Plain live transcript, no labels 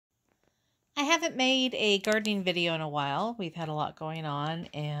haven't made a gardening video in a while. We've had a lot going on,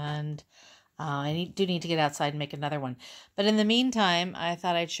 and I do need to get outside and make another one. But in the meantime, I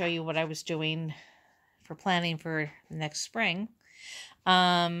thought I'd show you what I was doing for planning for next spring.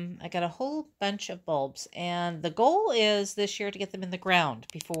 I got a whole bunch of bulbs, and the goal is this year to get them in the ground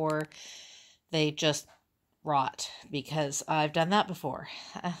before they just rot, because I've done that before.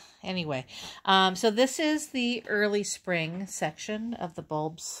 Anyway, so this is the early spring section of the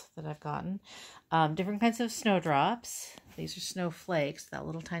bulbs that I've gotten. Different kinds of snowdrops. These are snowflakes, that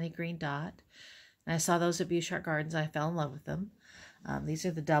little tiny green dot. And I saw those at Bouchard Gardens. I fell in love with them. These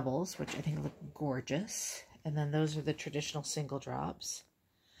are the doubles, which I think look gorgeous. And then those are the traditional single drops.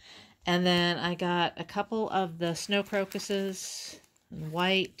 And then I got a couple of the snow crocuses in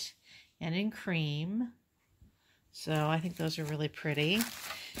white and in cream. So I think those are really pretty.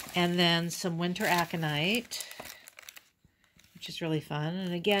 And then some winter aconite, which is really fun.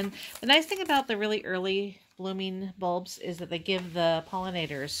 And again, the nice thing about the really early blooming bulbs is that they give the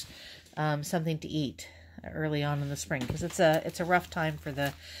pollinators something to eat early on in the spring, because it's a rough time for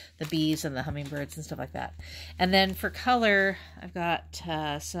the bees and the hummingbirds and stuff like that. And then for color, I've got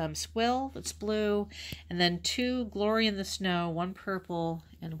some squill that's blue, and then 2 glory in the snow, 1 purple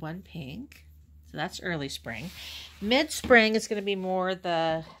and 1 pink. So that's early spring. Mid-spring is going to be more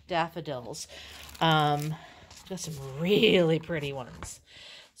the daffodils. Got some really pretty ones.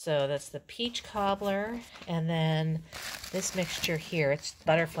 So that's the peach cobbler, and then this mixture here, it's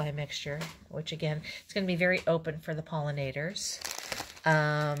butterfly mixture, which again, it's going to be very open for the pollinators.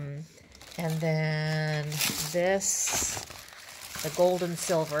 And then this, the gold and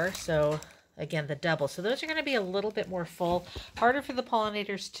silver, so again, the double. So those are going to be a little bit more full, harder for the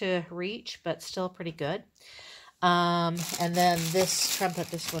pollinators to reach, but still pretty good. And then this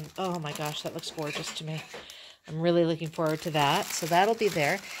trumpet, this one, oh my gosh, that looks gorgeous to me. I'm really looking forward to that. So that'll be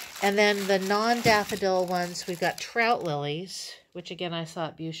there. And then the non-daffodil ones, we've got trout lilies, which again, I saw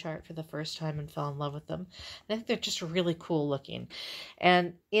at Bouchard for the first time and fell in love with them. And I think they're just really cool looking.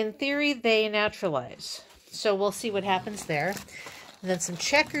 And in theory, they naturalize. So we'll see what happens there. And then some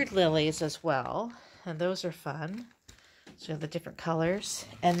checkered lilies as well. And those are fun. So we have the different colors.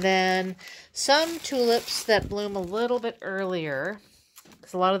 And then some tulips that bloom a little bit earlier,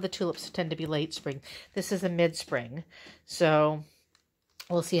 because a lot of the tulips tend to be late spring. This is a mid-spring, so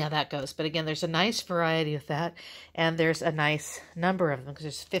we'll see how that goes. But again, there's a nice variety of that, and there's a nice number of them, because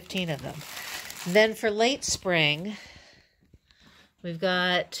there's 15 of them. And then for late spring, we've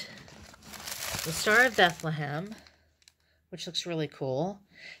got the Star of Bethlehem, which looks really cool.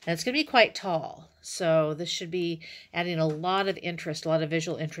 And it's going to be quite tall, so this should be adding a lot of interest, a lot of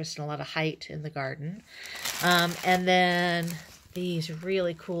visual interest, and a lot of height in the garden. And then these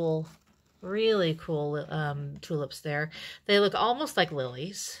really cool tulips there. They look almost like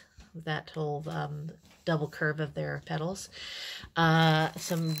lilies, that whole double curve of their petals.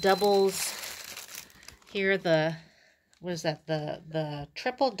 Some doubles here, what is that? The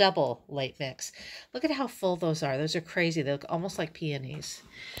triple double late mix. Look at how full those are. Those are crazy. They look almost like peonies.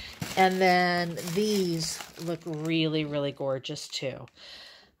 And then these look really, really gorgeous too.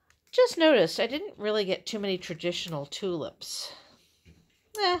 Just noticed I didn't really get too many traditional tulips.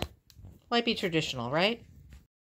 Might be traditional, right?